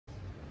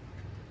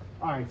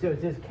All right, so it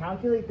says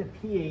calculate the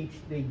pH.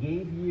 They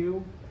gave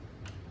you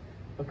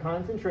a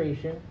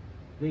concentration.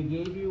 They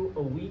gave you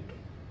a weak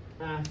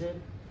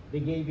acid. They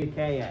gave you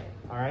Ka.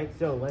 All right,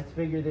 so let's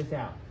figure this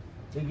out.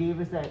 They gave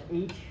us that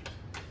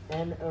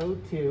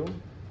HNO2.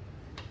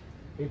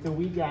 It's a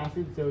weak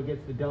acid, so it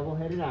gets the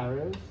double-headed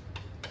arrows.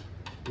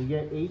 We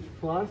get H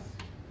plus,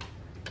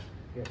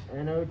 get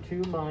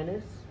NO2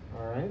 minus,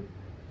 all right?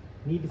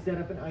 Need to set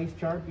up an ice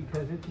chart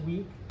because it's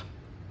weak.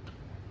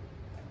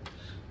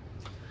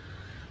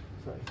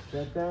 So I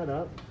set that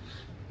up.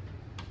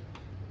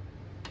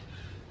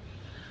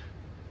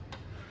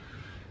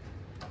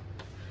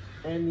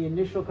 And the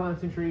initial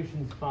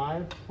concentration is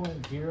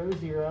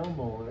 5.00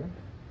 molar.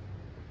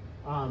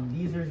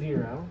 These are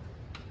 0.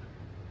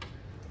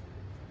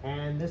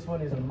 And this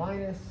one is a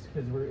minus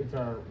because it's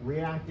our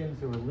reactant,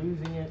 so we're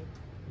losing it,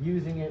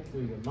 using it, so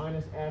we get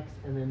minus X,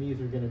 and then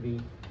these are going to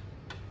be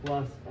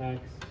plus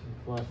X and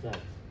plus X.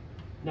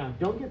 Now,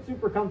 don't get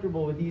super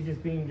comfortable with these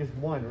just being just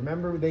 1.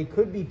 Remember, they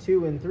could be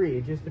 2 and 3.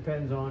 It just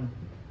depends on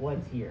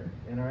what's here.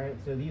 And all right,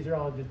 so these are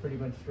all just pretty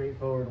much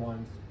straightforward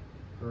ones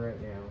for right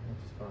now,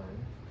 which is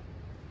fine.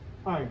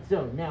 All right,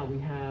 so now we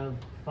have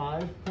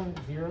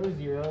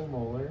 5.00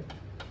 molar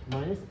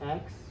minus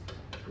X.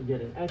 We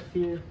get an X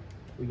here.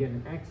 We get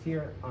an X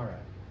here. All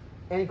right.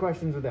 Any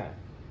questions with that?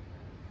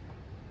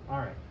 All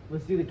right.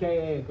 Let's do the Ka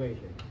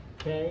equation.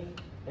 Ka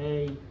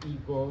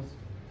equals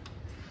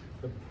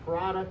the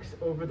products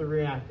over the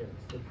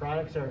reactants. The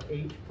products are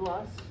H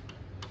plus,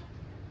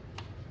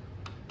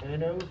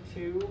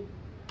 NO2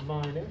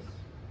 minus,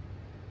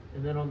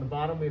 and then on the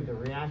bottom we have the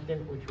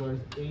reactant, which was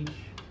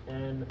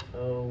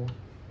HNO2.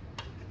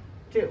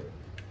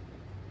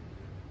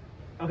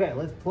 Okay,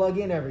 let's plug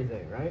in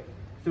everything, right?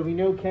 So we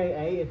know Ka,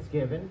 it's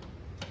given.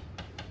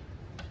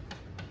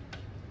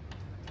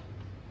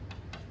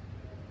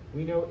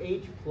 We know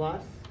H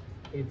plus,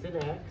 it's an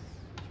X.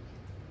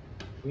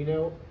 We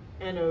know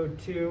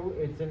NO2,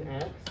 it's an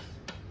X.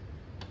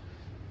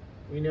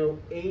 We know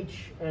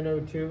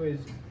HNO2 is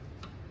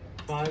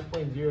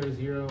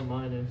 5.00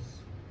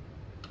 minus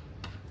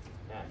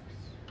X.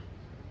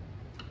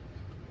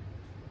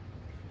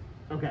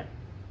 Okay.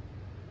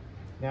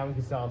 Now we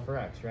can solve for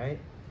X, right?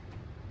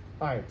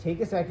 All right, take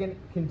a second,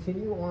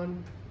 continue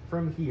on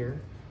from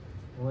here.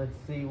 Let's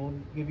see, we'll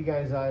give you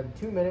guys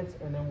 2 minutes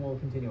and then we'll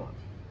continue on.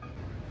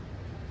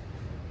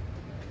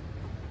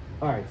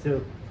 All right,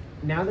 so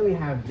now that we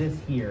have this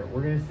here,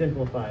 we're gonna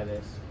simplify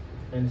this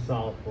and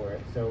solve for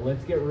it. So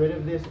let's get rid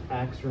of this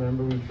X.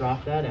 Remember, we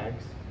dropped that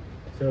X.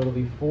 So it'll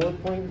be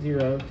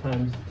 4.0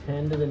 times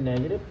 10 to the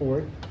negative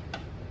 4th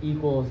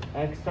equals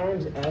X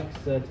times X,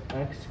 that's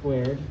X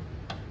squared.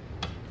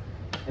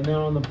 And then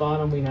on the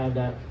bottom, we have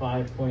that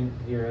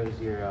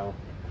 5.00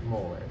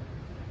 molar.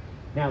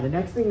 Now, the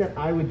next thing that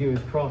I would do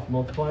is cross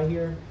multiply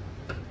here.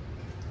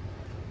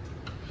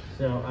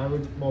 So I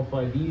would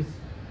multiply these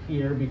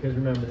here because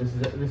remember, this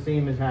is the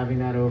same as having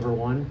that over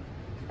 1.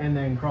 And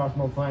then cross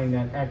multiplying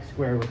that X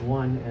squared with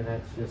 1, and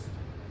that's just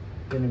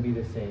going to be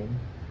the same.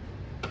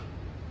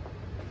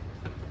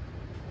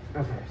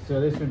 Okay, so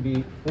this would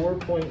be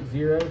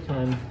 4.0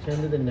 times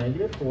 10 to the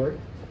negative 4th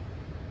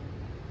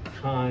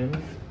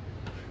times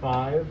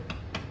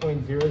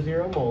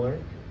 5.00 molar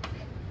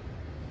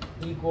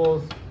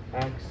equals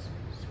X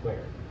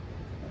squared.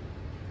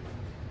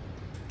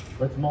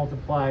 Let's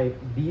multiply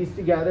these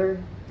together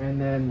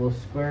and then we'll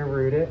square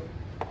root it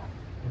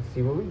and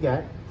see what we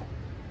get.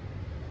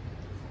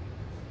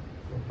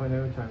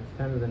 4.0 times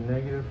 10 to the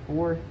negative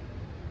 4th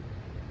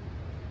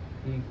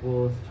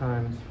equals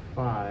times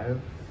 5.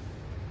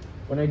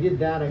 When I did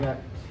that, I got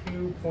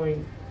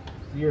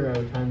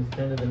 2.0 times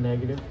 10 to the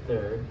negative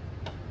 3rd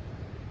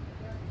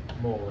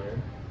molar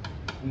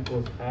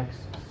equals X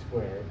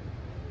squared.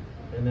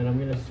 And then I'm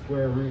going to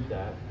square root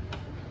that.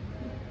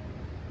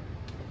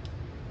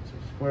 So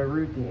square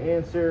root the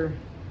answer.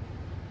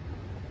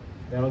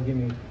 That'll give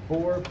me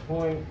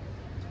 4.47.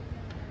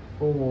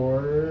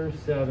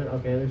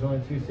 Okay, there's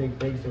only 2 sig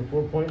figs, so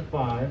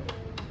 4.5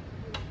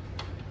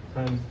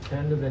 times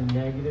 10 to the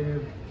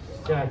negative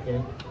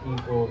 2nd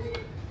equals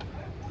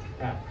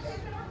X.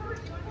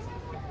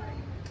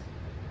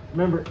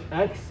 Remember,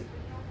 X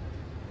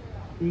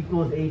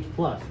equals H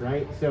plus,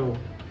 right? So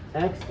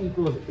X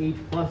equals H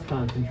plus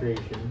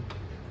concentration,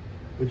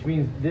 which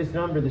means this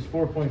number, this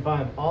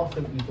 4.5,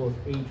 also equals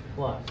H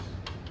plus.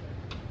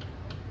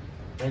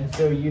 And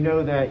so you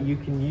know that you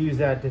can use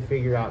that to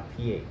figure out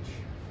pH,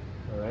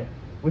 all right?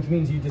 Which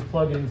means you just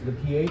plug it into the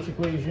pH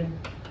equation.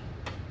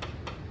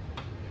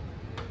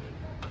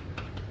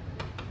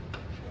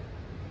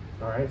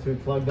 All right, so we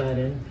plug that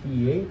in,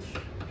 pH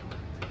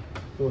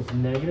equals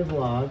negative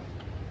log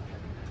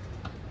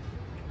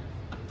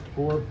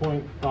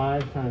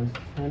 4.5 times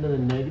 10 to the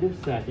negative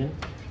 2nd.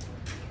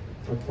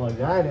 We'll plug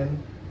that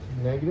in,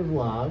 negative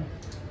log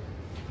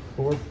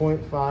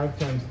 4.5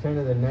 times 10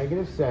 to the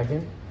negative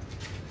 2nd.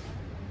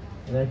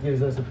 And that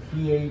gives us a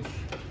pH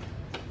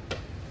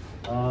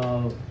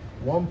of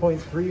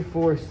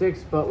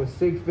 1.346, but with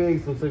sig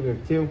figs, looks like we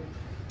have 2.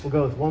 We'll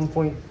go with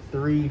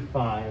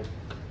 1.35.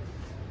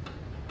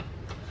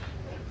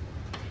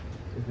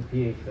 is the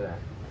pH for that.